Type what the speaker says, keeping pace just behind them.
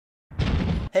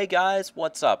Hey guys,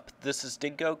 what's up? This is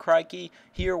Dingo Crikey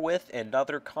here with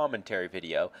another commentary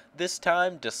video, this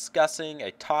time discussing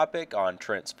a topic on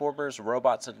Transformers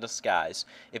Robots in Disguise.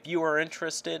 If you are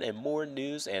interested in more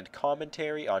news and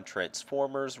commentary on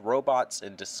Transformers Robots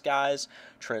in Disguise,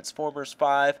 Transformers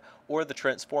 5, or the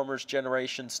Transformers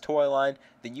Generations toy line,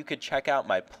 then you could check out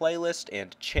my playlist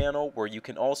and channel where you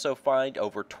can also find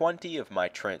over 20 of my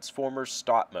Transformers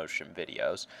stop motion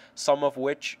videos, some of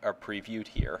which are previewed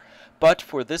here. But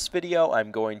for this video,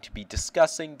 I'm going to be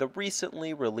discussing the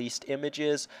recently released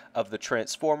images of the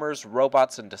Transformers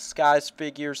Robots in Disguise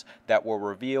figures that were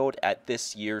revealed at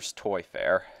this year's Toy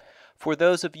Fair. For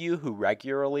those of you who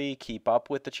regularly keep up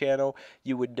with the channel,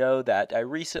 you would know that I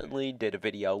recently did a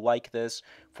video like this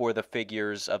for the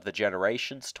figures of the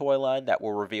Generations toy line that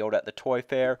were revealed at the Toy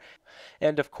Fair.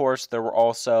 And of course, there were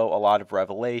also a lot of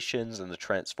revelations in the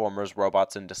Transformers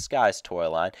Robots in Disguise toy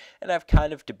line, and I've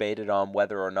kind of debated on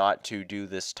whether or not to do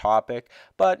this topic,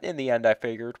 but in the end I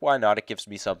figured, why not? It gives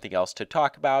me something else to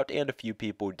talk about, and a few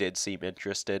people did seem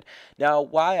interested. Now,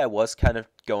 why I was kind of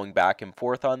going back and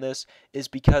forth on this is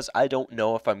because I don't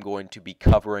know if I'm going to be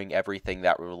covering everything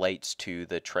that relates to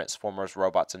the Transformers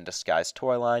Robots in Disguise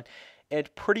toy line,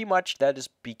 and pretty much that is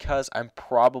because I'm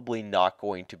probably not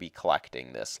going to be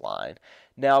collecting this line.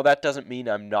 Now, that doesn't mean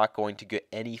I'm not going to get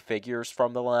any figures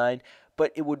from the line,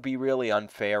 but it would be really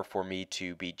unfair for me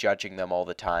to be judging them all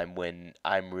the time when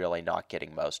I'm really not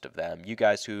getting most of them. You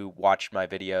guys who watched my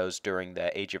videos during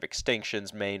the Age of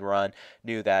Extinction's main run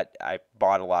knew that I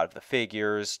bought a lot of the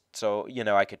figures, so,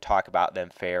 I could talk about them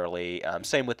fairly.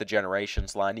 Same with the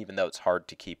Generations line, even though it's hard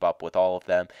to keep up with all of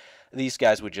them. These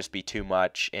guys would just be too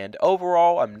much, and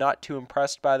overall, I'm not too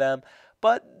impressed by them,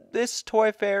 but this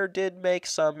Toy Fair did make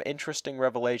some interesting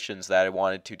revelations that I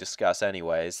wanted to discuss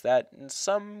anyways, that in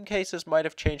some cases might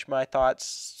have changed my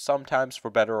thoughts, sometimes for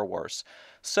better or worse.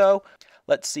 So,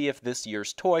 let's see if this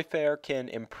year's Toy Fair can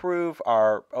improve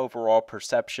our overall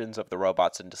perceptions of the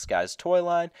Robots in Disguise toy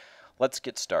line. Let's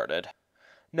get started.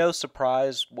 No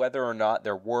surprise, whether or not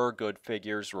there were good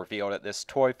figures revealed at this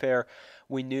Toy Fair,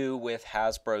 we knew with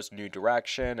Hasbro's new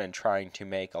direction and trying to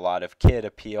make a lot of kid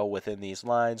appeal within these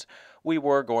lines, we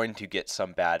were going to get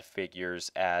some bad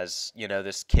figures as,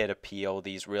 this kid appeal,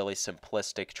 these really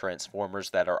simplistic Transformers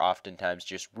that are oftentimes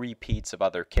just repeats of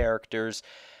other characters,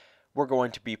 were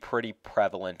going to be pretty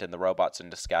prevalent in the Robots in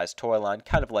Disguise toy line,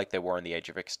 kind of like they were in the Age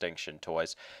of Extinction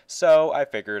toys. So I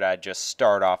figured I'd just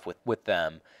start off with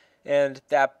them. And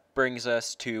that brings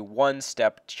us to One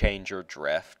Step Changer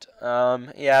Drift.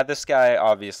 Yeah, this guy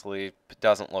obviously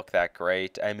doesn't look that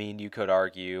great. I mean, you could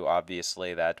argue,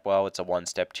 obviously, that, well, it's a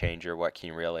one-step changer, what can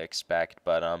you really expect?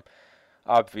 But,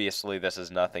 obviously, this is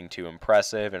nothing too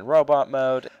impressive in robot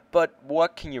mode, but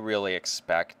what can you really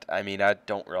expect? I mean, I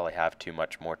don't really have too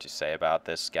much more to say about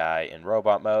this guy in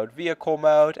robot mode. Vehicle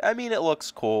mode, I mean, it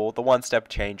looks cool. The one-step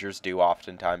changers do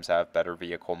oftentimes have better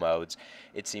vehicle modes.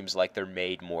 It seems like they're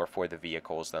made more for the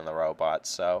vehicles than the robots,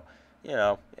 so,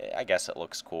 I guess it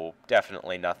looks cool.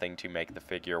 Definitely nothing to make the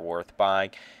figure worth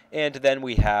buying. And then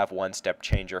we have one-step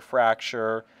changer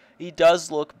Fracture. He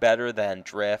does look better than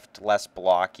Drift, less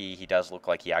blocky. He does look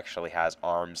like he actually has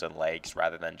arms and legs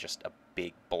rather than just a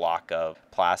big block of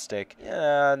plastic.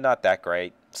 Yeah, not that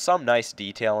great. Some nice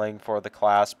detailing for the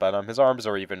class, but his arms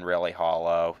are even really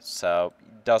hollow, so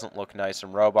doesn't look nice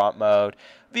in robot mode.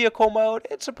 Vehicle mode,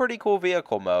 it's a pretty cool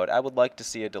vehicle mode. I would like to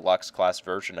see a deluxe class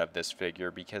version of this figure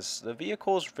because the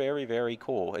vehicle is very, very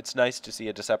cool. It's nice to see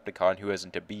a Decepticon who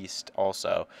isn't a beast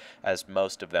also, as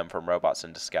most of them from Robots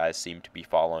in Disguise seem to be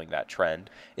following that trend.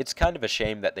 It's kind of a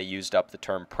shame that they used up the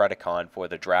term Predacon for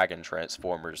the Dragon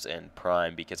Transformers in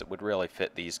Prime because it would really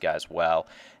fit these guys well.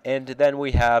 And then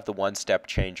we have the one-step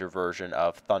changer version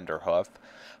of Thunderhoof.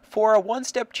 For a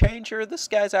one-step changer, this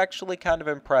guy's actually kind of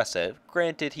impressive.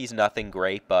 Granted, he's nothing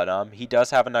great, but he does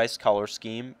have a nice color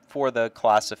scheme. For the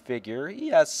class of figure, he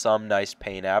has some nice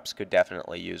paint apps, could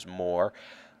definitely use more.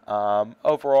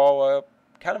 Overall, a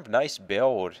kind of nice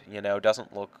build,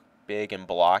 doesn't look big and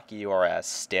blocky or as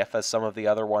stiff as some of the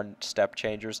other one-step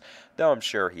changers, though I'm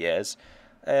sure he is.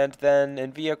 And then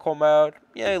in vehicle mode,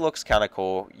 yeah, he looks kind of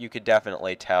cool. You could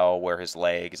definitely tell where his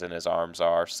legs and his arms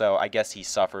are, so I guess he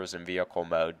suffers in vehicle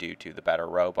mode due to the better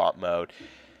robot mode.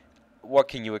 What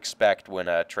can you expect when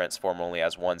a Transformer only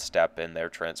has one step in their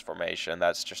transformation?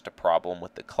 That's just a problem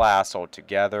with the class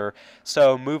altogether.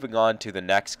 So moving on to the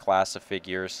next class of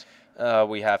figures,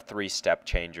 we have three-step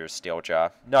changers, Steeljaw.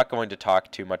 Not going to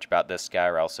talk too much about this guy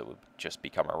or else it would just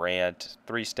become a rant.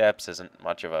 3 steps isn't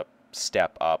much of a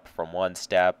step up from 1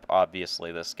 step.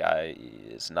 Obviously, this guy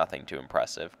is nothing too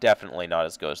impressive. Definitely not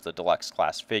as good as the deluxe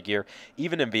class figure.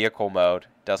 Even in vehicle mode,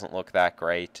 doesn't look that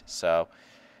great. So,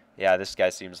 Yeah, this guy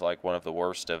seems like one of the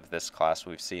worst of this class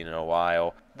we've seen in a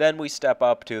while. Then we step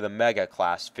up to the Mega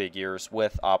class figures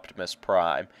with Optimus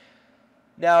Prime.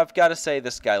 Now, I've got to say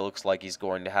this guy looks like he's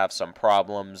going to have some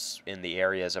problems in the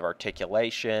areas of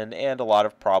articulation and a lot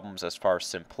of problems as far as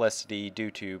simplicity due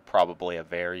to probably a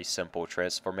very simple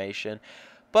transformation.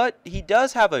 But he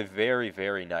does have a very,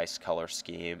 very nice color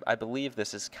scheme. I believe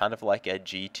this is kind of like a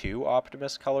G2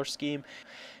 Optimus color scheme,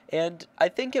 and I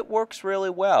think it works really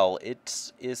well.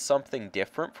 It is something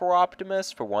different for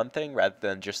Optimus, for one thing, rather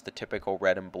than just the typical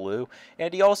red and blue.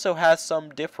 And he also has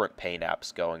some different paint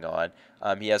apps going on.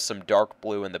 He has some dark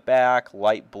blue in the back,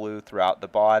 light blue throughout the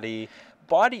body.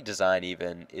 Body design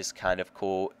even is kind of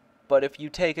cool. But if you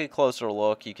take a closer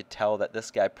look, you could tell that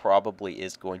this guy probably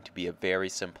is going to be a very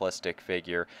simplistic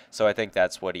figure. So I think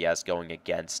that's what he has going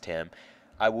against him.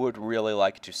 I would really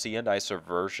like to see a nicer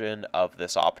version of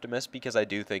this Optimus because I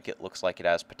do think it looks like it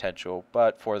has potential,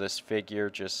 but for this figure,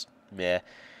 just meh.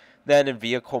 Then in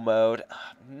vehicle mode,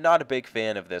 not a big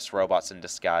fan of this Robots in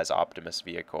Disguise Optimus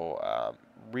vehicle.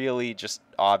 Really just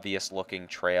obvious looking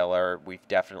trailer. We've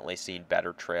definitely seen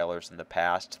better trailers in the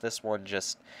past. This one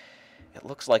just, it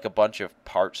looks like a bunch of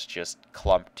parts just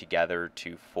clumped together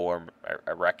to form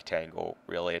a rectangle.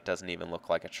 Really, it doesn't even look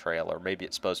like a trailer. Maybe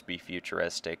it's supposed to be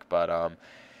futuristic, but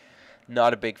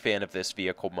not a big fan of this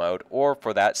vehicle mode, or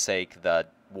for that sake, the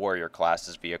Warrior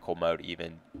class's vehicle mode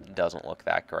even doesn't look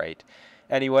that great.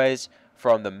 Anyways,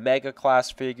 from the Mega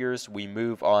class figures, we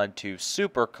move on to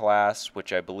Super class,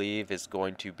 which I believe is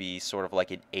going to be sort of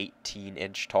like an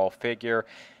 18-inch tall figure,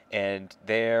 and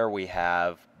there we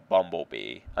have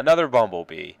Bumblebee, another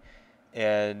Bumblebee,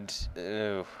 and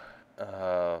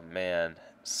oh man,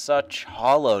 such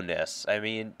hollowness. I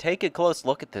mean, take a close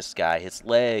look at this guy, his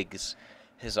legs,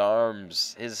 his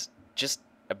arms, his just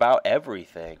about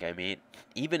everything. I mean,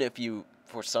 even if you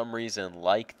for some reason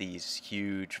like these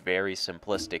huge, very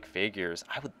simplistic figures,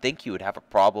 I would think you would have a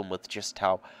problem with just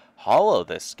how hollow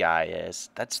this guy is.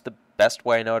 That's the best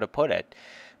way I know to put it.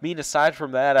 I mean, aside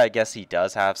from that, I guess he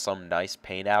does have some nice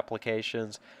paint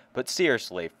applications, but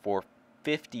seriously, for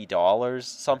 $50,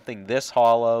 something this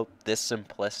hollow, this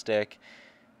simplistic,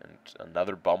 and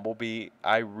another Bumblebee,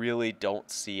 I really don't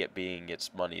see it being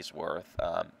its money's worth.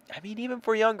 I mean, even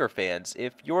for younger fans,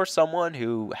 if you're someone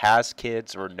who has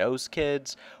kids or knows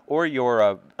kids, or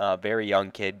you're a very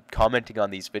young kid commenting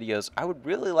on these videos, I would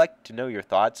really like to know your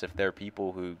thoughts if there are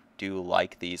people who do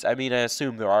like these. I mean, I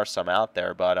assume there are some out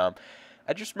there, but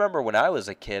I just remember when I was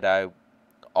a kid, I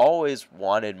always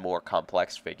wanted more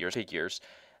complex figures.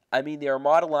 I mean, the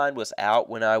Armada line was out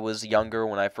when I was younger,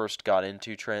 when I first got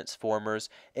into Transformers,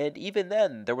 and even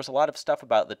then, there was a lot of stuff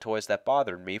about the toys that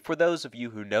bothered me. For those of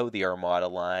you who know the Armada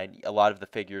line, a lot of the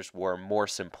figures were more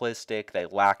simplistic, they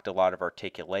lacked a lot of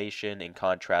articulation, in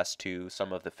contrast to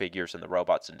some of the figures in the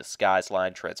Robots in Disguise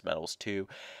line, Transmetals 2,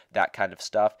 that kind of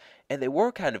stuff. And they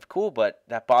were kind of cool, but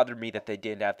that bothered me that they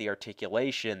didn't have the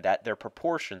articulation, that their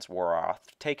proportions were off.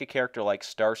 Take a character like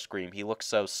Starscream, he looked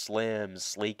so slim,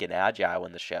 sleek, and agile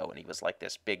in the show, and he was like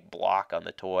this big block on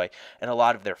the toy, and a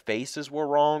lot of their faces were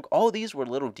wrong. All these were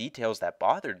little details that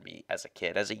bothered me as a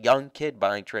kid. As a young kid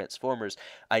buying Transformers,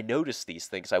 I noticed these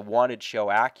things. I wanted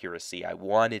show accuracy. I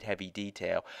wanted heavy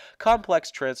detail. Complex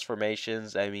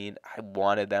transformations, I mean, I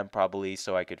wanted them probably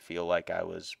so I could feel like I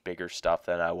was bigger stuff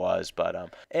than I was, but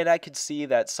and I could see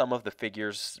that some of the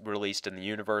figures released in the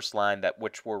Universe line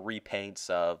which were repaints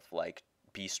of like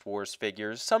Beast Wars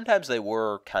figures, sometimes they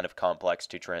were kind of complex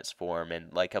to transform,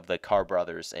 and like of the Car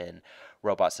Brothers in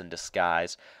Robots in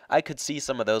Disguise, I could see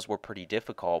some of those were pretty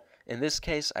difficult. In this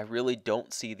case, I really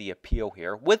don't see the appeal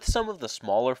here. With some of the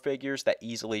smaller figures that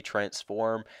easily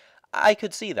transform, I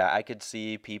could see that. I could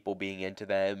see people being into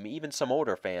them, even some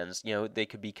older fans, you know, they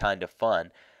could be kind of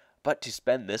fun. But to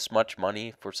spend this much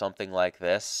money for something like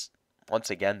this,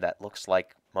 once again, that looks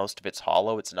like most of it's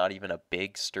hollow. It's not even a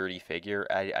big, sturdy figure.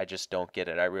 I just don't get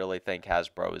it. I really think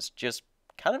Hasbro is just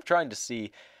kind of trying to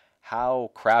see how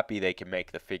crappy they can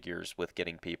make the figures with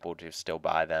getting people to still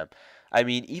buy them. I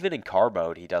mean, even in car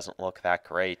mode, he doesn't look that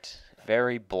great.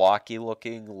 Very blocky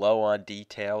looking, low on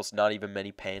details, not even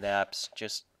many paint apps,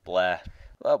 just bleh.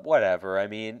 Whatever. I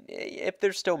mean, if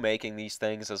they're still making these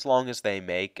things, as long as they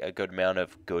make a good amount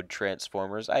of good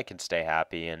Transformers, I can stay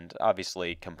happy, and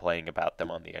obviously complaining about them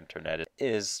on the internet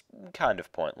is kind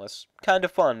of pointless. Kind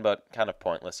of fun, but kind of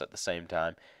pointless at the same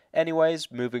time.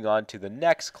 Anyways, moving on to the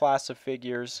next class of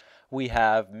figures, we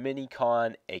have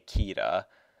Minicon Akita.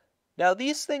 Now,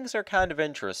 these things are kind of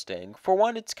interesting. For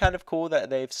one, it's kind of cool that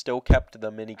they've still kept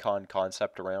the Minicon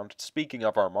concept around. Speaking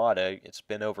of Armada, it's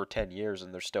been over 10 years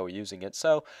and they're still using it,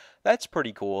 so that's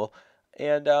pretty cool.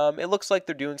 And it looks like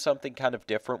they're doing something kind of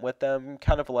different with them,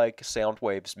 kind of like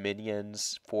Soundwave's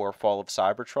Minions for Fall of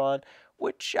Cybertron,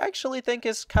 which I actually think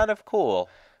is kind of cool.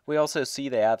 We also see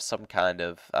they have some kind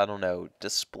of, I don't know,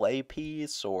 display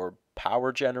piece or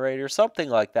power generator, something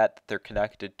like that that they're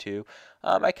connected to.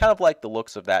 I kind of like the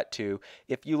looks of that too.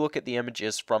 If you look at the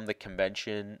images from the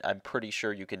convention, I'm pretty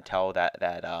sure you can tell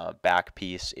that back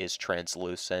piece is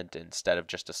translucent instead of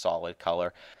just a solid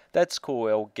color. That's cool.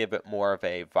 It'll give it more of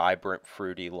a vibrant,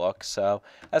 fruity look. So,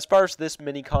 as far as this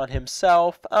Minicon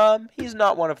himself, he's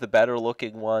not one of the better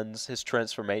looking ones. His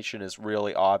transformation is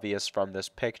really obvious from this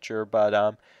picture,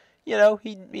 but you know,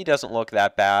 he doesn't look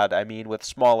that bad. I mean, with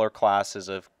smaller classes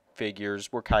of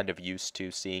figures, we're kind of used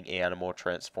to seeing animal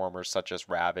transformers such as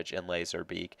Ravage and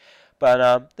Laserbeak.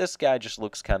 But this guy just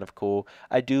looks kind of cool.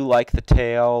 I do like the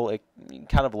tail. It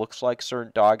kind of looks like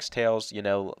certain dogs' tails. You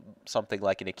know, something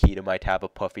like an Akita might have a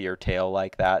puffier tail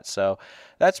like that. So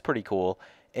that's pretty cool.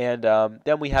 And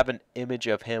then we have an image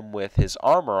of him with his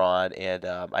armor on, and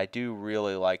I do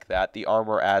really like that. The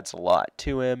armor adds a lot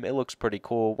to him. It looks pretty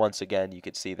cool. Once again, you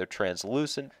can see they're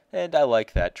translucent, and I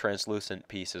like that. Translucent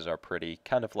pieces are pretty,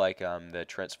 kind of like the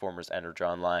Transformers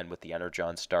Energon line with the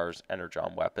Energon stars,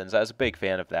 Energon weapons. I was a big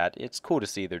fan of that. It's cool to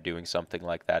see they're doing something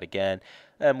like that again.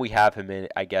 And we have him in,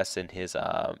 I guess, in his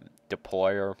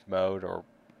deployer mode or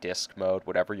disc mode,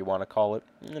 whatever you want to call it.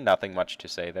 Nothing much to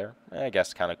say there. I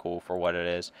guess kind of cool for what it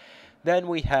is. Then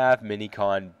we have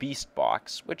Minicon Beast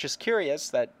Box, which is curious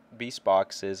that Beast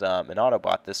Box is an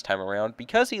Autobot this time around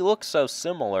because he looks so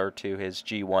similar to his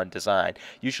G1 design.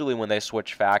 Usually when they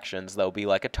switch factions, they'll be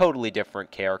like a totally different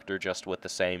character just with the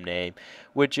same name,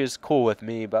 which is cool with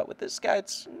me, but with this guy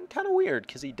it's kind of weird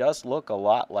because he does look a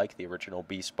lot like the original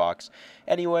Beast Box.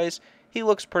 Anyways, he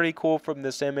looks pretty cool from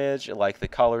this image. I like the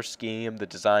color scheme, the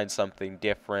design, something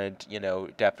different. You know,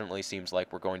 definitely seems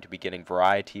like we're going to be getting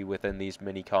variety within these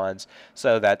Minicons.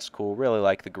 So that's cool. Really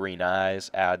like the green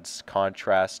eyes, adds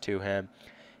contrast to him.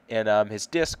 And his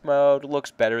disc mode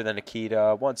looks better than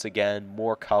Akita. Once again,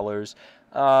 more colors.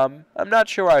 I'm not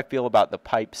sure how I feel about the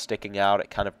pipe sticking out. It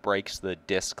kind of breaks the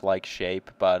disc-like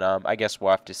shape, but I guess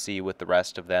we'll have to see with the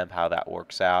rest of them how that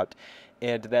works out.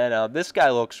 And then this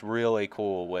guy looks really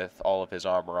cool with all of his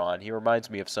armor on. He reminds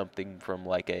me of something from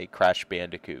like a Crash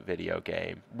Bandicoot video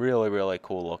game. Really, really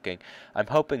cool looking. I'm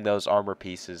hoping those armor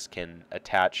pieces can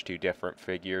attach to different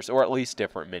figures, or at least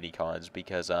different Minicons,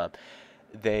 because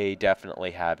they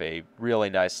definitely have a really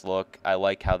nice look. I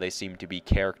like how they seem to be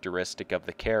characteristic of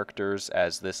the characters,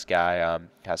 as this guy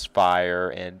has fire,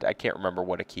 and I can't remember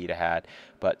what Akita had,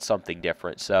 but something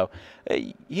different. So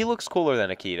he looks cooler than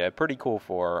Akita. Pretty cool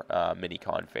for a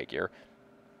Minicon figure.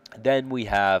 Then we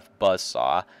have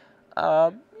Buzzsaw.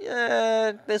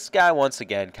 Yeah, this guy, once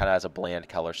again, kind of has a bland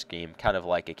color scheme, kind of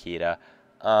like Akita.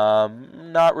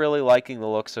 Not really liking the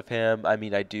looks of him. I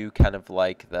mean, I do kind of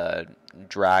like the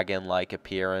dragon-like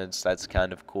appearance. That's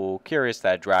kind of cool. Curious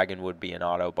that a dragon would be an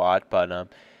Autobot, but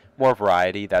more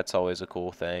variety. That's always a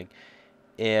cool thing.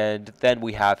 And then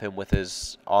we have him with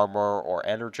his armor or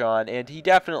energon, and he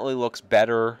definitely looks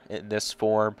better in this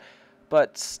form,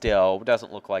 but still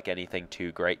doesn't look like anything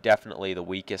too great. Definitely the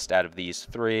weakest out of these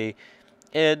three.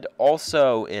 And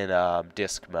also in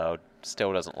disc mode,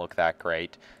 still doesn't look that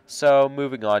great. So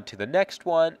moving on to the next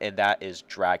one, and that is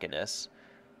Dragonus.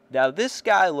 Now this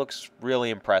guy looks really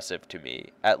impressive to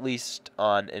me, at least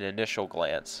on an initial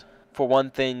glance. For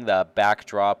one thing, the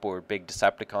backdrop or big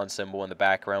Decepticon symbol in the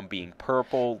background being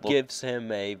purple gives him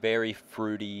a very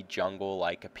fruity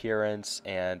jungle-like appearance,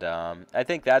 and I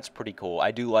think that's pretty cool.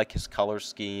 I do like his color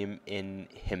scheme in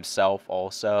himself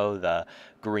also. The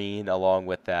green along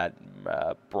with that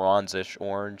bronzish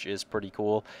orange is pretty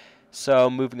cool. So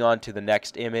moving on to the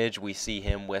next image, we see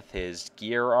him with his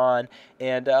gear on,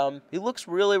 and he looks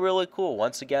really, really cool.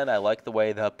 Once again, I like the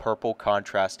way the purple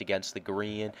contrast against the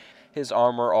green. His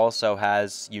armor also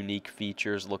has unique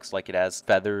features, looks like it has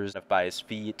feathers by his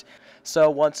feet. So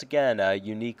once again, a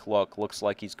unique look, looks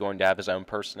like he's going to have his own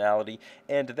personality.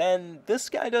 And then this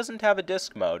guy doesn't have a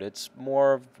disc mode. It's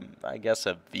more of, I guess,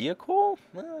 a vehicle?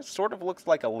 Well, it sort of looks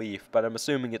like a leaf, but I'm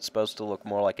assuming it's supposed to look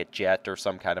more like a jet or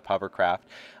some kind of hovercraft.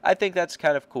 I think that's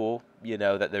kind of cool, you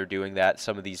know, that they're doing that.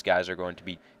 Some of these guys are going to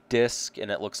be disc, and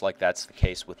it looks like that's the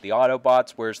case with the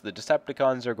Autobots, whereas the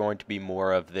Decepticons are going to be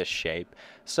more of this shape.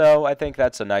 So I think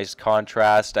that's a nice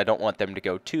contrast. I don't want them to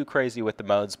go too crazy with the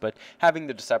modes, but having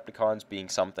the Decepticons being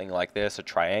something like this, a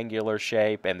triangular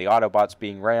shape, and the Autobots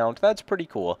being round, that's pretty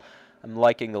cool. I'm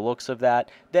liking the looks of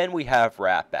that. Then we have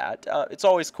Rat-Bat. It's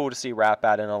always cool to see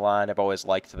Rat-Bat in a line. I've always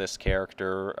liked this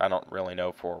character. I don't really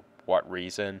know for what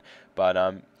reason,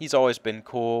 but he's always been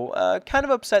cool. Kind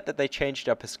of upset that they changed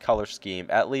up his color scheme.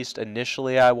 At least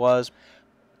initially I was.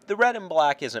 The red and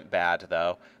black isn't bad,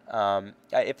 though.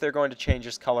 If they're going to change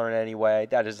his color in any way,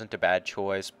 that isn't a bad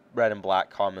choice. Red and black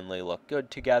commonly look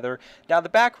good together. Now, the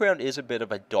background is a bit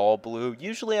of a dull blue.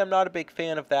 Usually, I'm not a big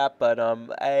fan of that, but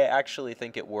I actually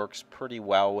think it works pretty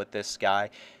well with this guy.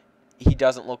 He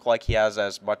doesn't look like he has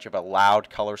as much of a loud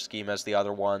color scheme as the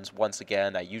other ones. Once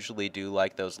again, I usually do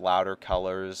like those louder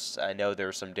colors. I know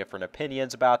there's some different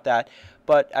opinions about that,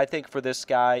 but I think for this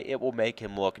guy, it will make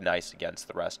him look nice against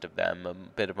the rest of them. A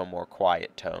bit of a more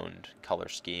quiet-toned color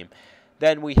scheme.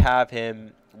 Then we have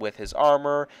him with his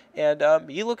armor, and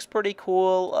he looks pretty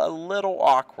cool. A little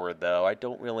awkward, though. I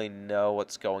don't really know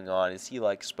what's going on. Is he,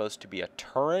 like, supposed to be a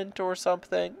turret or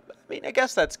something? I mean, I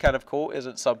guess that's kind of cool.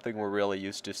 Isn't something we're really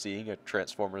used to seeing, a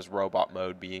Transformers robot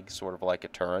mode being sort of like a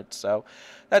turret, so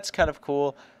that's kind of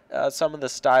cool. Some of the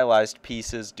stylized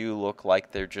pieces do look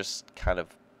like they're just kind of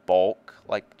bulk,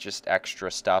 like just extra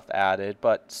stuff added,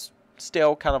 but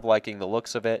still kind of liking the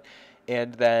looks of it.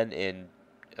 And then in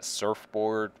a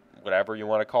surfboard, whatever you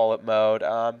want to call it, mode,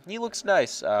 he looks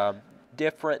nice.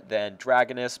 Different than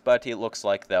Dragonus, but he looks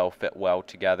like they'll fit well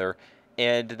together.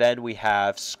 And then we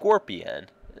have Scorpion.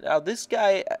 Now, this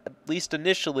guy, at least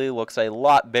initially, looks a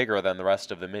lot bigger than the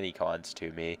rest of the Minicons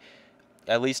to me.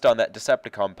 At least on that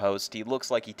Decepticon post, he looks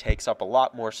like he takes up a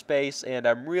lot more space, and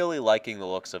I'm really liking the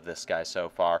looks of this guy so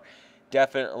far.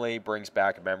 Definitely brings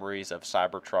back memories of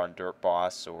Cybertron Dirt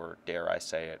Boss, or dare I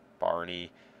say it, Barney.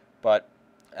 But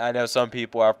I know some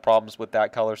people have problems with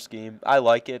that color scheme. I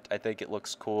like it. I think it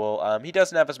looks cool. He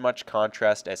doesn't have as much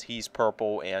contrast as he's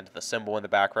purple, and the symbol in the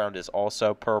background is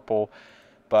also purple,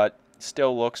 but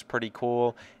still looks pretty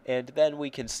cool. And then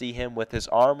we can see him with his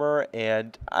armor,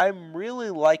 and I'm really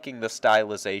liking the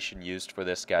stylization used for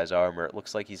this guy's armor. It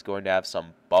looks like he's going to have some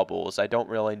bubbles. I don't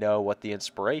really know what the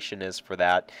inspiration is for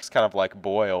that. It's kind of like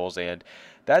boils, and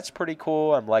that's pretty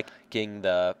cool. I'm liking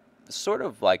the sort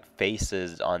of like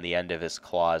faces on the end of his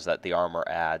claws that the armor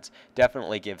adds.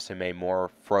 Definitely gives him a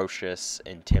more ferocious,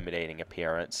 intimidating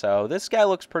appearance. So this guy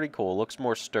looks pretty cool. Looks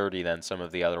more sturdy than some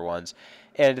of the other ones.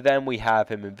 And then we have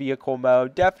him in vehicle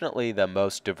mode. Definitely the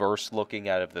most diverse looking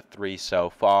out of the three so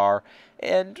far.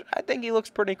 And I think he looks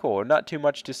pretty cool. Not too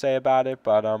much to say about it,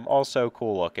 but also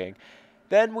cool looking.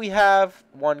 Then we have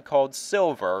one called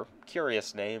Silver.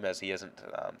 Curious name, as he isn't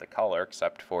the color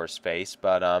except for his face,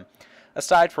 but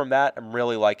aside from that, I'm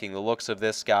really liking the looks of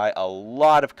this guy. A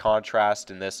lot of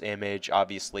contrast in this image.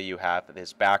 Obviously, you have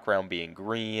his background being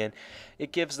green.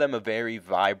 It gives them a very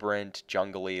vibrant,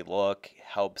 jungly look.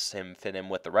 Helps him fit in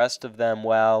with the rest of them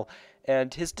well.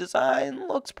 And his design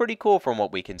looks pretty cool from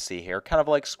what we can see here. Kind of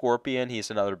like Scorpion. He's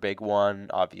another big one.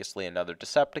 Obviously, another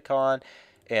Decepticon.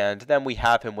 And then we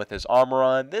have him with his armor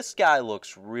on. This guy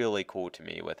looks really cool to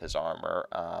me with his armor.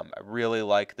 I really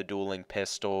like the dueling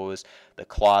pistols, the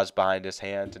claws behind his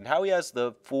hands, and how he has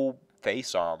the full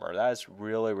face armor. That is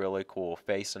really, really cool.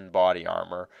 Face and body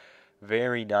armor.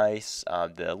 Very nice.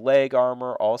 The leg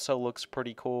armor also looks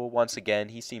pretty cool. Once again,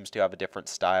 he seems to have a different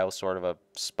style, sort of a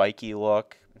spiky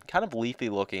look. Kind of leafy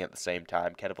looking at the same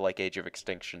time, kind of like Age of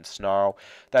Extinction Snarl.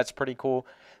 That's pretty cool.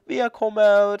 Vehicle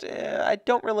mode, I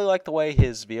don't really like the way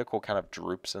his vehicle kind of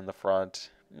droops in the front.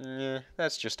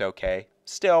 That's just okay.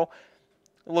 Still,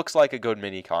 looks like a good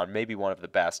Minicon, maybe one of the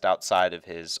best outside of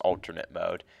his alternate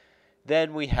mode.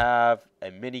 Then we have a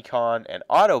Minicon, an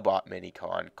Autobot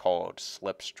Minicon called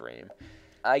Slipstream.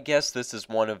 I guess this is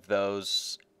one of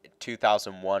those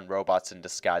 2001 Robots in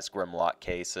Disguise Grimlock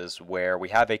cases where we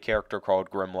have a character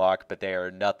called Grimlock, but they are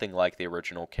nothing like the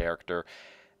original character,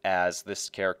 as this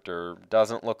character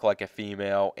doesn't look like a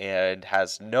female and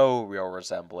has no real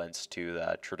resemblance to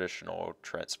the traditional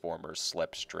Transformers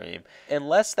Slipstream.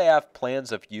 Unless they have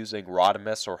plans of using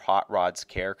Rodimus or Hot Rod's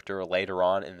character later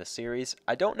on in the series,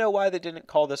 I don't know why they didn't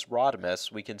call this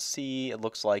Rodimus. We can see it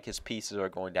looks like his pieces are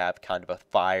going to have kind of a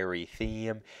fiery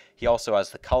theme. He also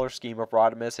has the color scheme of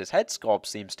Rodimus. His head sculpt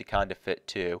seems to kind of fit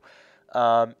too.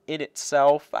 In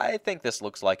itself, I think this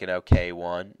looks like an okay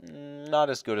one. Not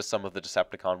as good as some of the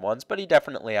Decepticon ones, but he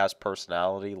definitely has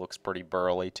personality. Looks pretty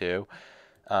burly, too.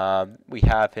 We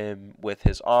have him with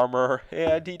his armor,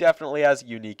 and he definitely has a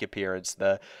unique appearance.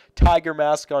 The tiger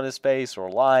mask on his face, or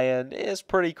lion, is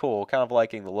pretty cool. Kind of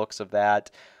liking the looks of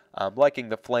that. Liking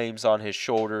the flames on his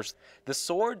shoulders. The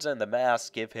swords and the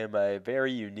mask give him a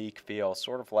very unique feel,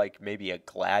 sort of like maybe a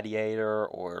gladiator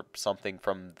or something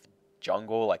from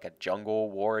jungle, like a jungle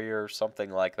warrior,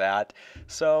 something like that.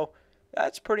 So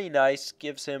that's pretty nice.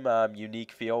 Gives him a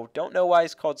unique feel. Don't know why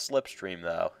he's called Slipstream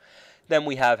though. Then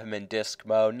we have him in disc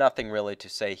mode. Nothing really to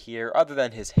say here, other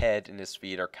than his head and his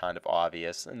feet are kind of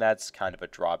obvious, and that's kind of a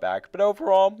drawback. But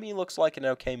overall, he looks like an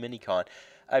okay Minicon.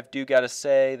 I do gotta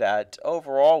say that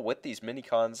overall, with these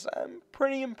Minicons, I'm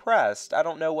pretty impressed. I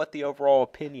don't know what the overall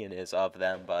opinion is of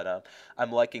them, but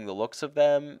I'm liking the looks of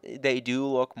them. They do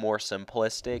look more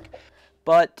simplistic,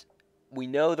 but we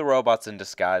know the Robots in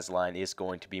Disguise line is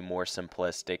going to be more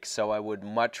simplistic, so I would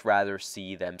much rather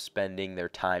see them spending their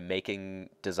time making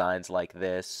designs like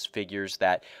this, figures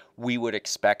that we would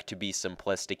expect to be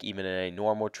simplistic even in a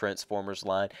normal Transformers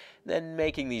line, than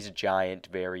making these giant,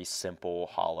 very simple,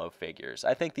 hollow figures.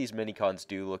 I think these Minicons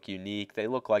do look unique. They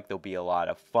look like they'll be a lot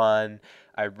of fun.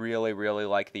 I really, really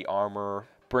like the armor.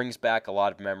 Brings back a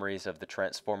lot of memories of the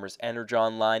Transformers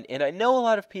Energon line, and I know a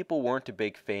lot of people weren't a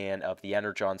big fan of the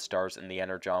Energon stars and the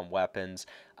Energon weapons.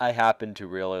 I happen to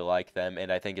really like them, and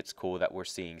I think it's cool that we're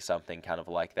seeing something kind of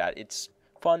like that. It's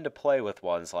fun to play with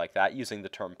ones like that, using the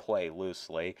term play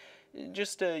loosely,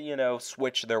 just to, you know,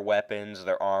 switch their weapons,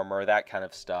 their armor, that kind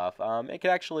of stuff. It can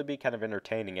actually be kind of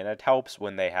entertaining, and it helps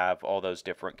when they have all those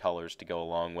different colors to go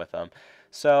along with them.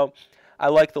 So I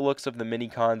like the looks of the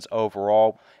Minicons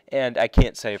overall, and I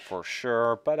can't say for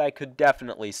sure, but I could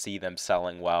definitely see them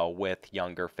selling well with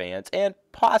younger fans and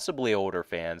possibly older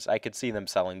fans. I could see them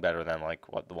selling better than,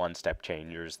 like, what, the one-step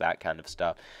changers, that kind of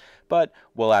stuff. But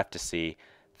we'll have to see.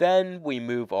 Then we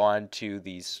move on to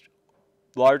these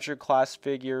larger class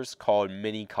figures called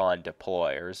Minicon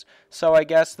Deployers. So I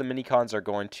guess the Minicons are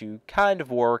going to kind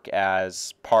of work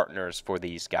as partners for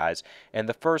these guys. And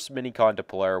the first Minicon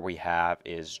Deployer we have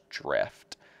is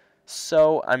Drift.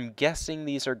 So I'm guessing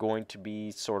these are going to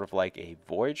be sort of like a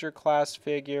Voyager class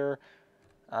figure.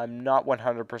 I'm not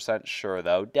 100% sure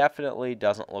though. Definitely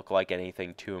doesn't look like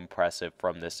anything too impressive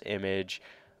from this image.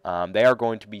 They are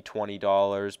going to be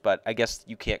 $20, but I guess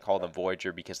you can't call them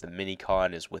Voyager because the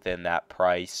Minicon is within that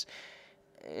price.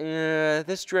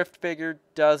 This Drift figure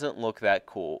doesn't look that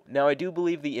cool. Now, I do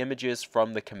believe the images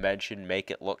from the convention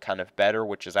make it look kind of better,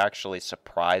 which is actually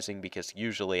surprising because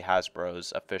usually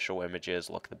Hasbro's official images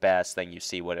look the best, then you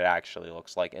see what it actually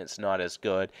looks like, and it's not as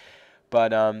good.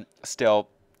 But still,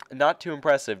 not too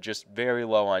impressive, just very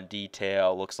low on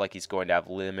detail. Looks like he's going to have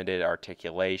limited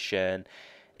articulation,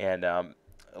 and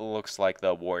looks like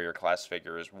the Warrior class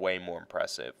figure is way more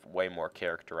impressive, way more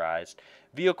characterized.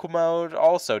 Vehicle mode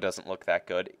also doesn't look that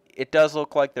good. It does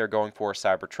look like they're going for a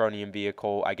Cybertronian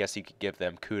vehicle. I guess you could give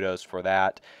them kudos for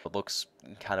that. It looks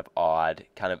kind of odd,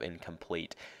 kind of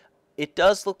incomplete. It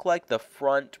does look like the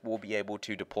front will be able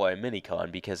to deploy a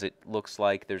Minicon because it looks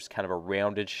like there's kind of a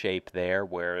rounded shape there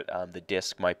where the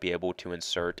disc might be able to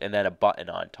insert, and then a button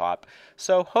on top.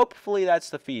 So hopefully that's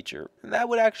the feature. And that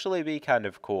would actually be kind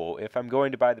of cool. If I'm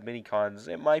going to buy the Minicons,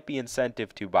 it might be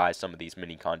incentive to buy some of these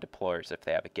Minicon Deployers if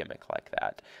they have a gimmick like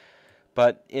that.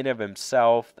 But in of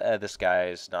himself, this guy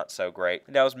is not so great.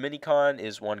 Now his Minicon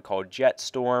is one called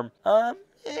Jetstorm.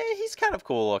 He's kind of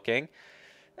cool looking.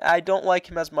 I don't like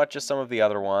him as much as some of the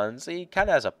other ones. He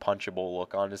kind of has a punchable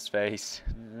look on his face.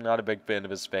 Not a big fan of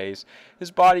his face.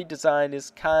 His body design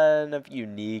is kind of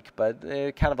unique, but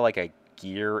kind of like a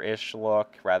gear-ish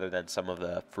look rather than some of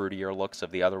the fruitier looks of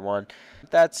the other one.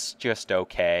 That's just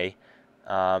okay.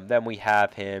 Then we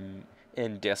have him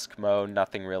in disc mode.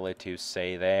 Nothing really to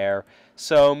say there.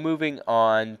 So moving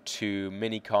on to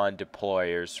Minicon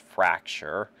Deployers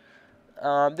Fracture.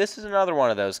 This is another one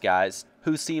of those guys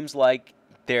who seems like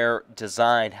their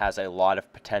design has a lot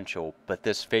of potential, but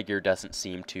this figure doesn't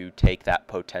seem to take that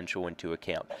potential into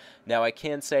account. Now, I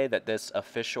can say that this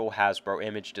official Hasbro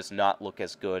image does not look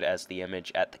as good as the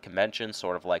image at the convention,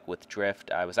 sort of like with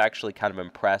Drift. I was actually kind of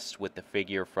impressed with the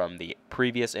figure from the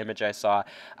previous image I saw.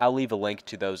 I'll leave a link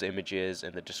to those images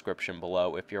in the description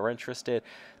below if you're interested.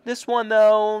 This one,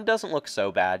 though, doesn't look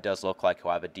so bad. Does look like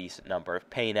he'll have a decent number of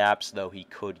paint apps, though he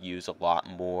could use a lot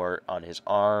more on his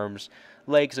arms.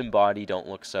 Legs and body don't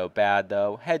look so bad,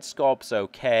 though. Head sculpt's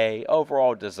okay.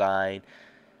 Overall design,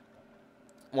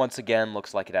 once again,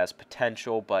 looks like it has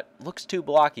potential, but looks too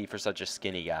blocky for such a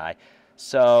skinny guy.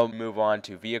 So, move on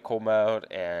to vehicle mode,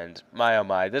 and my oh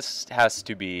my, this has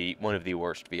to be one of the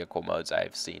worst vehicle modes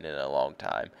I've seen in a long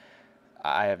time.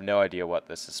 I have no idea what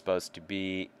this is supposed to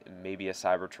be. Maybe a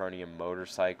Cybertronian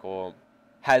motorcycle.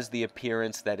 Has the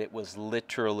appearance that it was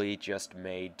literally just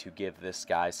made to give this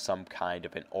guy some kind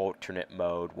of an alternate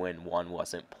mode when one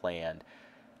wasn't planned.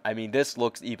 I mean, this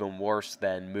looks even worse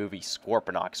than movie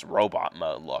Scorponok's robot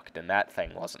mode looked, and that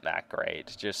thing wasn't that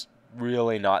great. Just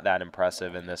really not that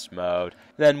impressive in this mode.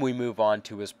 Then we move on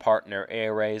to his partner,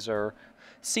 Eraser.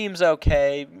 Seems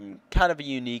okay, kind of a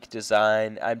unique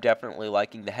design. I'm definitely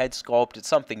liking the head sculpt. It's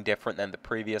something different than the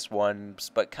previous ones,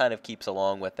 but kind of keeps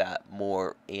along with that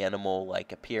more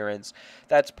animal-like appearance.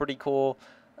 That's pretty cool.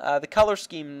 The color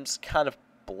scheme's kind of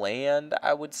bland,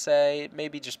 I would say.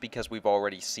 Maybe just because we've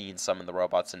already seen some in the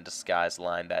Robots in Disguise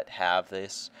line that have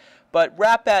this. But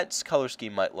Rat-Bat's color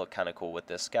scheme might look kind of cool with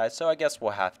this guy, so I guess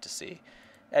we'll have to see.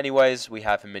 Anyways, we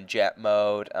have him in jet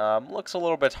mode. Looks a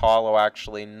little bit hollow,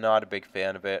 actually. Not a big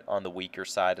fan of it, on the weaker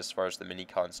side as far as the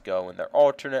Minicons go in their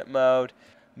alternate mode.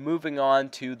 Moving on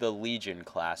to the Legion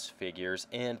class figures,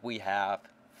 and we have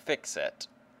Fix-It.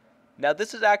 Now,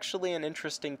 this is actually an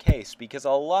interesting case, because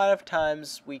a lot of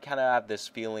times we kind of have this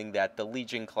feeling that the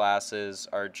Legion classes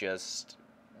are just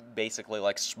basically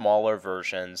like smaller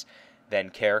versions than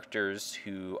characters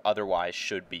who otherwise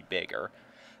should be bigger.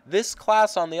 This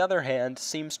class, on the other hand,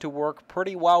 seems to work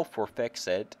pretty well for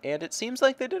Fix-It, and it seems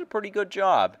like they did a pretty good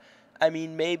job. I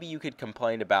mean, maybe you could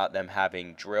complain about them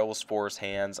having drills for his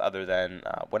hands other than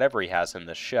whatever he has in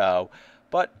the show,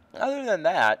 but other than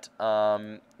that,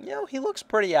 he looks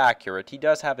pretty accurate. He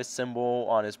does have a symbol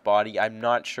on his body. I'm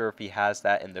not sure if he has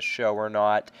that in the show or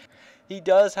not. He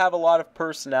does have a lot of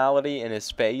personality in his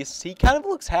face. He kind of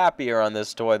looks happier on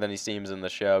this toy than he seems in the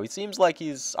show. He seems like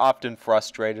he's often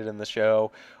frustrated in the show,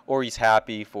 or he's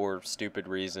happy for stupid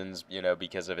reasons,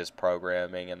 because of his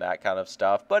programming and that kind of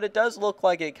stuff. But it does look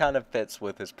like it kind of fits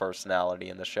with his personality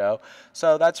in the show.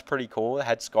 So that's pretty cool. The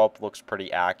head sculpt looks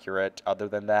pretty accurate other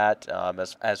than that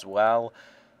as well.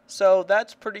 So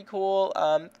that's pretty cool.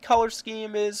 Color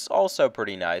scheme is also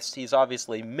pretty nice. He's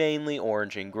obviously mainly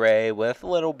orange and gray with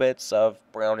little bits of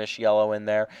brownish yellow in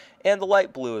there. And the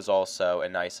light blue is also a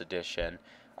nice addition.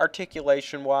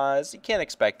 Articulation-wise, you can't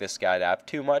expect this guy to have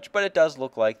too much, but it does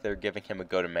look like they're giving him a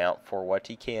good amount for what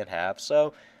he can have.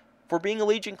 So for being a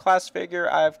Legion class figure,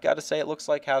 I've got to say it looks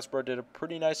like Hasbro did a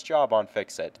pretty nice job on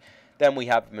Fix-It. Then we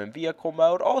have him in vehicle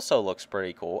mode, also looks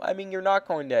pretty cool. I mean, you're not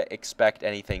going to expect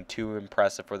anything too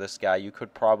impressive for this guy. You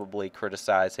could probably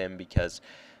criticize him because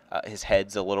his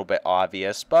head's a little bit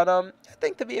obvious, but I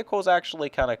think the vehicle is actually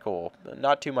kind of cool.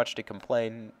 Not too much to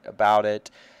complain about it.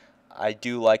 I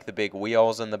do like the big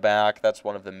wheels in the back. That's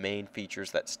one of the main features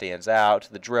that stands out.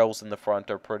 The drills in the front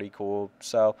are pretty cool.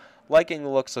 So, liking the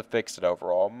looks of Fix-It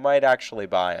overall. Might actually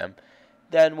buy him.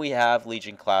 Then we have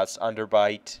Legion class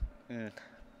Underbite.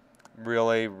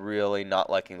 Really, really not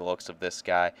liking the looks of this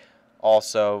guy.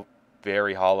 Also,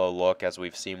 very hollow look, as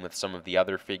we've seen with some of the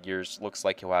other figures. Looks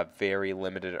like he'll have very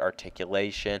limited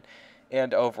articulation.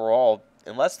 And overall,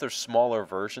 unless there's smaller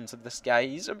versions of this guy,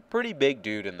 he's a pretty big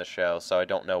dude in the show, so I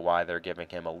don't know why they're giving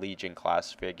him a Legion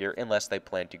class figure, unless they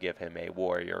plan to give him a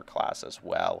Warrior class as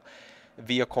well.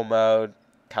 Vehicle mode,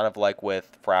 kind of like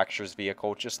with Fracture's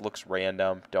vehicle, just looks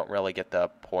random. Don't really get the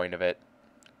point of it.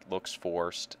 Looks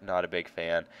forced, not a big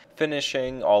fan.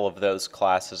 Finishing all of those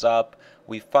classes up,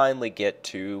 we finally get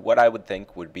to what I would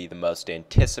think would be the most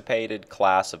anticipated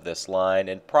class of this line,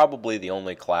 and probably the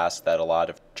only class that a lot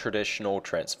of traditional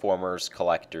Transformers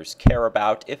collectors care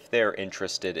about if they're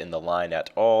interested in the line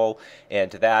at all,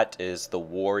 and that is the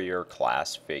Warrior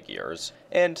class figures.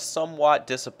 And somewhat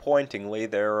disappointingly,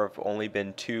 there have only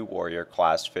been 2 Warrior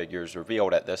class figures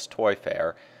revealed at this toy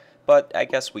fair. But I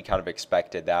guess we kind of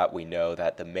expected that. We know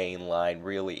that the main line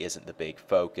really isn't the big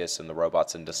focus in the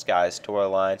Robots in Disguise toy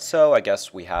line, so I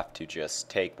guess we have to just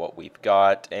take what we've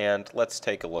got, and let's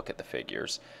take a look at the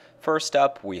figures. First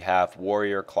up, we have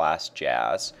Warrior Class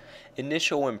Jazz.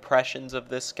 Initial impressions of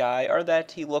this guy are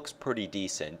that he looks pretty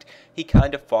decent. He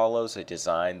kind of follows a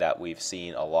design that we've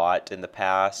seen a lot in the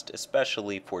past,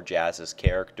 especially for Jazz's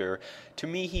character. To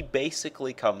me, he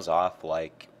basically comes off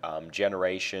like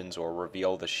Generations or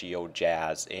Reveal the Shield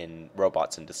Jazz in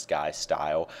Robots in Disguise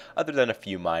style, other than a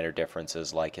few minor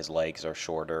differences like his legs are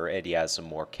shorter and he has some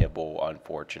more kibble,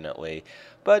 unfortunately.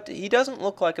 But he doesn't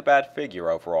look like a bad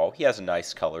figure overall. He has a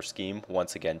nice color scheme,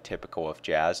 once again typical of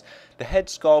Jazz. The head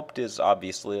sculpt is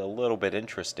obviously a little bit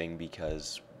interesting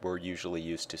because we're usually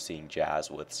used to seeing Jazz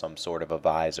with some sort of a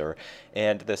visor,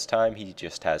 and this time he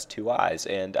just has 2 eyes,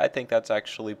 and I think that's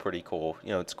actually pretty cool.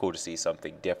 It's cool to see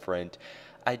something different.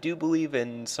 I do believe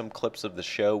in some clips of the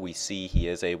show we see he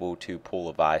is able to pull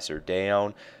a visor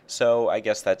down, so I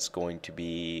guess that's going to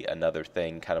be another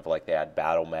thing, kind of like they had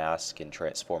Battle Mask in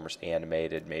Transformers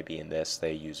Animated. Maybe in this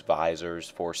they use visors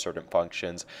for certain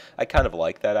functions. I kind of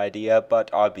like that idea, but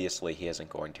obviously he isn't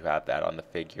going to have that on the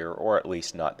figure, or at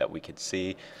least not that we could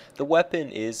see. The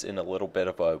weapon is in a little bit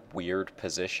of a weird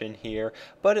position here,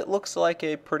 but it looks like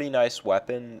a pretty nice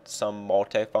weapon. Some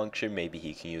multifunction, maybe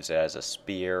he can use it as a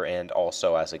spear and also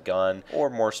also as a gun, or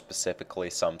more specifically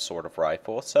some sort of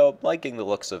rifle, so liking the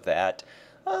looks of that.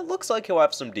 Looks like he'll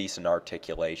have some decent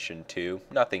articulation too,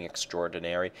 nothing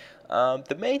extraordinary.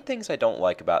 The main things I don't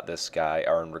like about this guy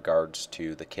are in regards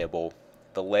to the kibble.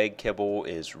 The leg kibble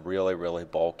is really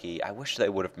bulky. I wish they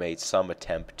would have made some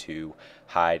attempt to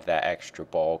hide that extra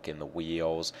bulk in the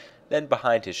wheels. Then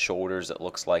behind his shoulders it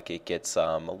looks like it gets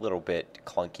a little bit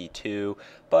clunky too.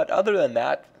 But other than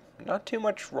that, not too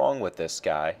much wrong with this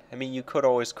guy. I mean, you could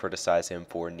always criticize him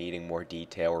for needing more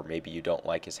detail, or maybe you don't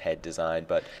like his head design,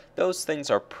 but those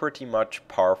things are pretty much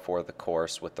par for the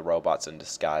course with the Robots in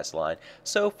Disguise line.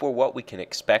 So for what we can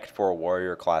expect for a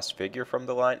warrior class figure from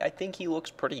the line, I think he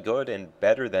looks pretty good and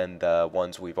better than the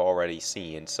ones we've already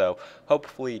seen, so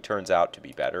hopefully he turns out to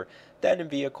be better. Then in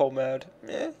vehicle mode,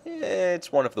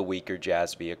 it's one of the weaker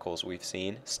Jazz vehicles we've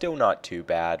seen. Still not too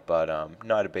bad, but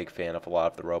not a big fan of a lot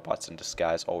of the Robots in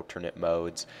Disguise alternate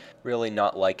modes. Really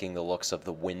not liking the looks of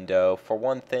the window. For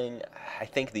one thing, I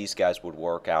think these guys would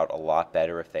work out a lot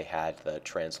better if they had the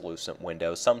translucent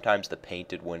windows. Sometimes the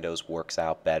painted windows works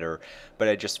out better, but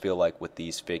I just feel like with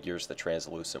these figures, the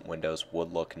translucent windows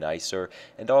would look nicer.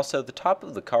 And also, the top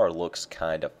of the car looks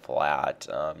kind of flat.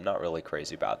 Not really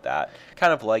crazy about that.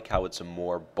 Kind of like how it's a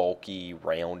more bulky,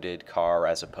 rounded car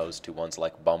as opposed to ones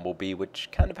like Bumblebee, which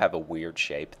kind of have a weird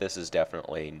shape. This is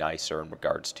definitely nicer in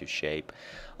regards to shape.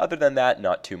 Other than that,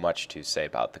 not too much to say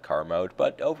about the car mode,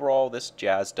 but overall this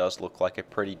Jazz does look like a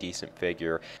pretty decent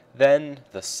figure. Then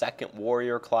the second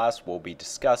warrior class we'll be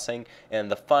discussing, and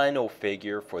the final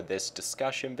figure for this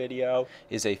discussion video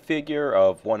is a figure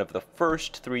of one of the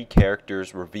first 3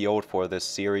 characters revealed for this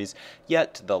series,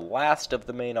 yet the last of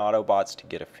the main Autobots to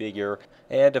get a figure,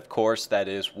 and of course that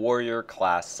is warrior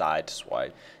class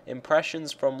Sideswipe.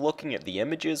 Impressions from looking at the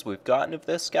images we've gotten of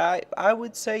this guy, I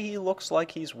would say he looks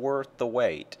like he's worth the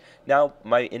wait. Now,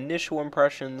 my initial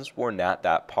impressions were not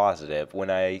that positive.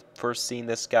 When I first seen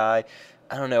this guy,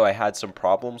 I don't know, I had some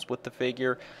problems with the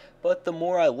figure, but the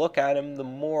more I look at him, the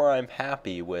more I'm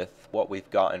happy with what we've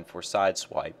gotten for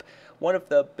Sideswipe. One of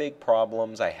the big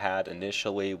problems I had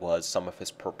initially was some of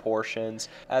his proportions,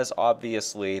 as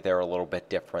obviously they're a little bit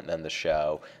different than the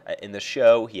show. In the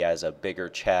show, he has a bigger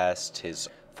chest, his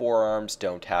forearms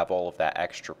don't have all of that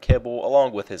extra kibble,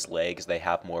 along with his legs, they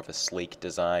have more of a sleek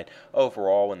design.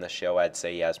 Overall, in the show, I'd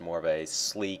say he has more of a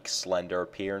sleek, slender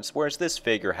appearance, whereas this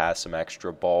figure has some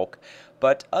extra bulk.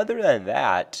 But other than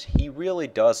that, he really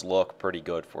does look pretty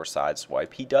good for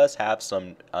Sideswipe. He does have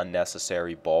some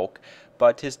unnecessary bulk,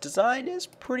 but his design is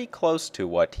pretty close to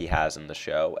what he has in the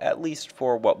show, at least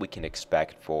for what we can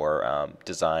expect for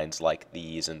designs like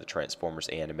these and the Transformers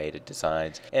animated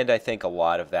designs. And I think a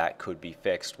lot of that could be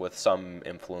fixed with some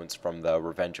influence from the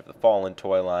Revenge of the Fallen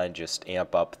toy line, just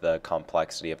amp up the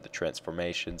complexity of the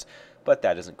transformations. But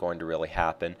that isn't going to really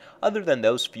happen. Other than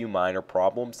those few minor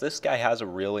problems, this guy has a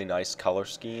really nice color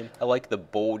scheme. I like the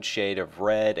bold shade of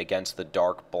red against the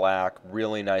dark black,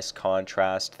 really nice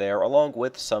contrast there, along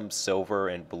with some silver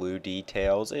and blue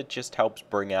details. It just helps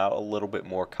bring out a little bit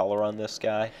more color on this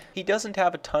guy. He doesn't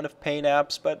have a ton of paint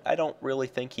apps, but I don't really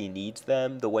think he needs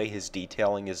them. The way his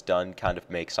detailing is done kind of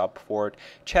makes up for it.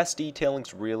 Chest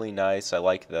detailing's really nice. I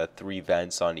like the 3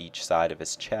 vents on each side of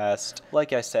his chest.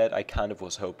 Like I said, I kind of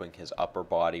was hoping his upper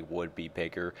body would be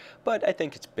bigger, but I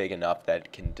think it's big enough that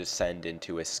it can descend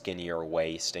into a skinnier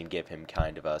waist and give him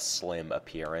kind of a slim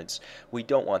appearance. We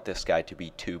don't want this guy to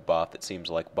be too buff. It seems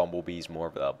like Bumblebee's more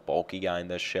of a bulky guy in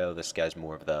this show. This guy's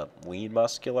more of the lean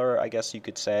muscular, I guess you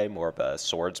could say, more of a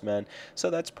swordsman, so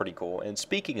that's pretty cool. And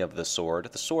speaking of the sword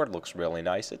looks really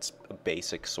nice. It's a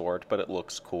basic sword, but it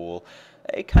looks cool.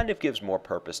 It kind of gives more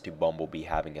purpose to Bumblebee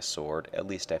having a sword, at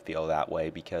least I feel that way,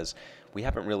 because we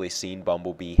haven't really seen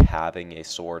Bumblebee having a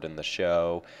sword in the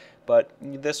show, but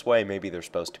this way maybe they're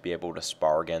supposed to be able to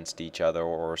spar against each other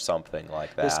or something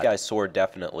like that. This guy's sword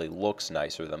definitely looks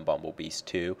nicer than Bumblebee's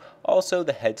too. Also,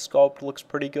 the head sculpt looks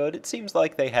pretty good. It seems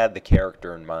like they had the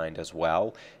character in mind as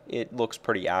well. It looks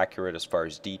pretty accurate as far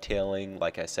as detailing.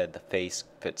 Like I said, the face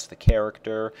fits the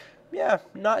character. Yeah,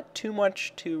 not too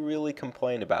much to really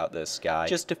complain about this guy.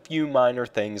 Just a few minor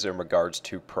things in regards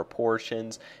to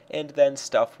proportions, and then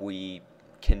stuff we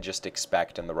can just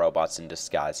expect in the Robots in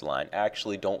Disguise line. I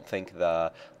actually don't think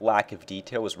the lack of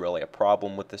detail is really a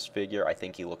problem with this figure. I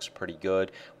think he looks pretty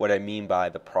good. What I mean by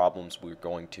the problems we're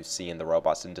going to see in the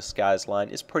Robots in Disguise line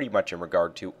is pretty much in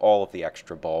regard to all of the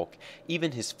extra bulk.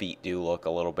 Even his feet do look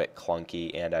a little bit clunky,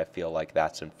 and I feel like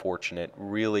that's unfortunate.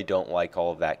 Really don't like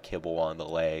all of that kibble on the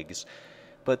legs.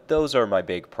 But those are my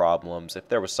big problems. If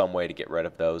there was some way to get rid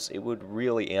of those, it would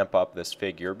really amp up this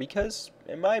figure because,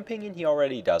 in my opinion, he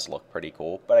already does look pretty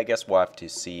cool. But I guess we'll have to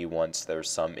see once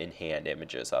there's some in-hand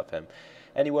images of him.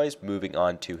 Anyways, moving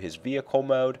on to his vehicle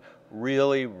mode.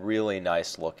 Really, really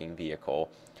nice looking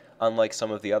vehicle. Unlike some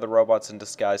of the other Robots in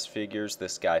Disguise figures,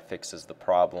 this guy fixes the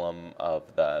problem of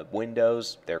the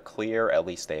windows. They're clear, at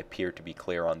least they appear to be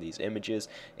clear on these images,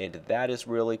 and that is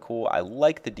really cool. I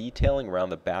like the detailing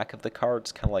around the back of the car.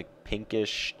 It's kind of like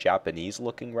pinkish Japanese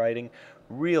looking writing.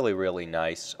 Really, really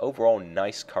nice. Overall,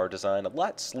 nice car design. A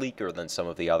lot sleeker than some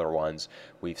of the other ones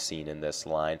we've seen in this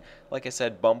line. Like I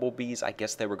said, Bumblebees, I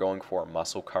guess they were going for a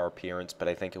muscle car appearance, but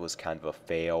I think it was kind of a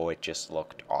fail. It just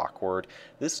looked awkward.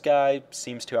 This guy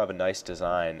seems to have a nice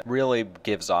design. Really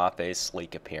gives off a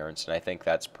sleek appearance, and I think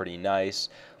that's pretty nice.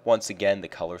 Once again, the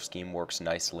color scheme works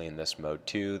nicely in this mode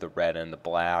too. The red and the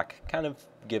black kind of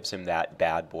gives him that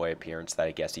bad boy appearance that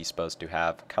I guess he's supposed to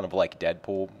have. Kind of like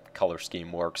Deadpool. Color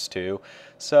scheme works too.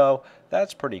 So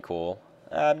that's pretty cool.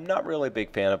 I'm not really a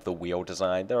big fan of the wheel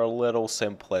design. They're a little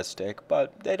simplistic,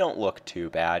 but they don't look too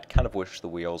bad. Kind of wish the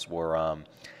wheels were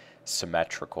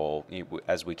symmetrical.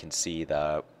 As we can see,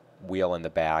 the wheel in the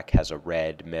back has a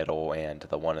red middle and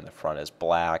the one in the front is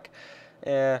black.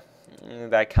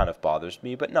 That kind of bothers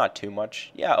me, but not too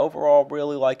much. Yeah, overall,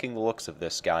 really liking the looks of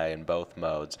this guy in both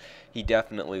modes. He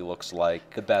definitely looks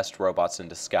like the best Robots in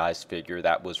Disguise figure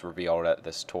that was revealed at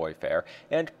this toy fair,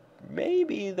 and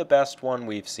maybe the best one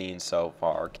we've seen so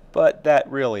far, but that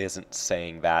really isn't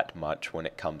saying that much when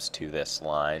it comes to this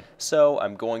line. So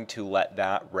I'm going to let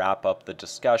that wrap up the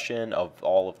discussion of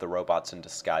all of the Robots in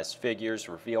Disguise figures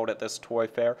revealed at this toy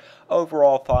fair.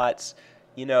 Overall thoughts.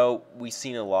 You know, we've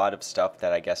seen a lot of stuff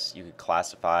that I guess you could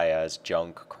classify as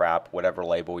junk, crap, whatever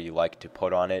label you like to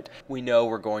put on it. We know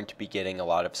we're going to be getting a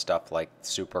lot of stuff like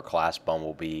Super Class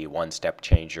Bumblebee, One-Step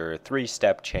Changer,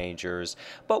 Three-Step Changers,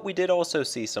 but we did also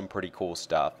see some pretty cool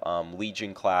stuff.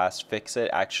 Legion Class Fix-It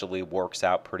actually works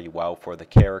out pretty well for the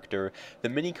character. The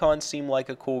Minicons seem like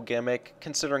a cool gimmick.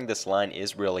 Considering this line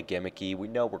is really gimmicky, we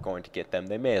know we're going to get them.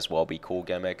 They may as well be cool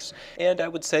gimmicks. And I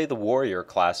would say the Warrior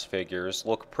Class figures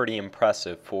look pretty impressive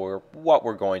for what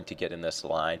we're going to get in this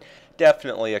line.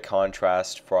 Definitely a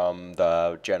contrast from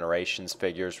the Generations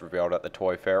figures revealed at the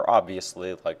toy fair.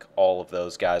 Obviously, like, all of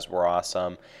those guys were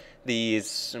awesome.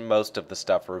 Most of the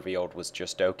stuff revealed was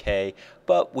just okay,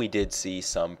 but we did see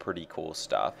some pretty cool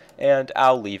stuff. And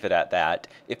I'll leave it at that.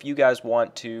 If you guys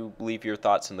want to leave your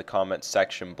thoughts in the comments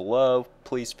section below,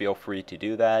 please feel free to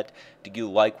do that. Do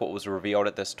you like what was revealed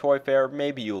at this toy fair?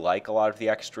 Maybe you like a lot of the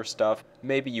extra stuff.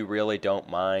 Maybe you really don't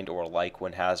mind or like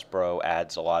when Hasbro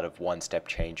adds a lot of one-step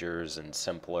changers and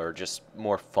simpler, just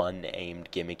more fun-aimed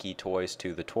gimmicky toys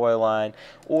to the toy line.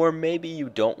 Or maybe you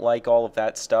don't like all of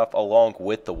that stuff along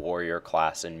with the Warrior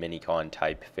Class and Minicon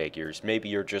type figures. Maybe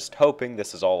you're just hoping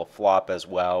this is all a flop as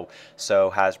well,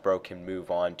 so Hasbro can move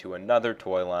on to another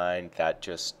toy line that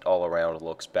just all around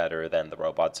looks better than the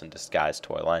Robots in Disguise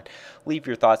toy line. Leave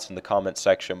your thoughts in the comments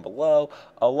section below,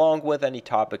 along with any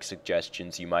topic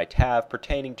suggestions you might have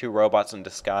pertaining to Robots in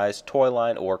Disguise toy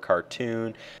line or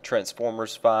cartoon,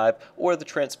 Transformers 5, or the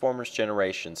Transformers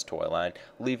Generations toy line.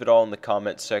 Leave it all in the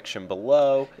comments section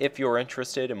below. If you're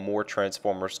interested in more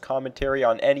Transformers commentary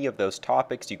on any of those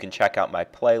topics, you can check out my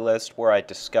playlist where I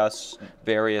discuss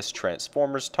various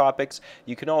Transformers topics.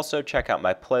 You can also check out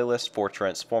my playlist for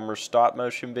Transformers stop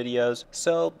motion videos,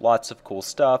 so lots of cool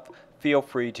stuff. Feel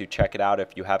free to check it out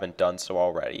if you haven't done so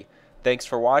already. Thanks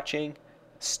for watching,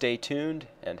 stay tuned,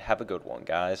 and have a good one,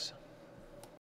 guys.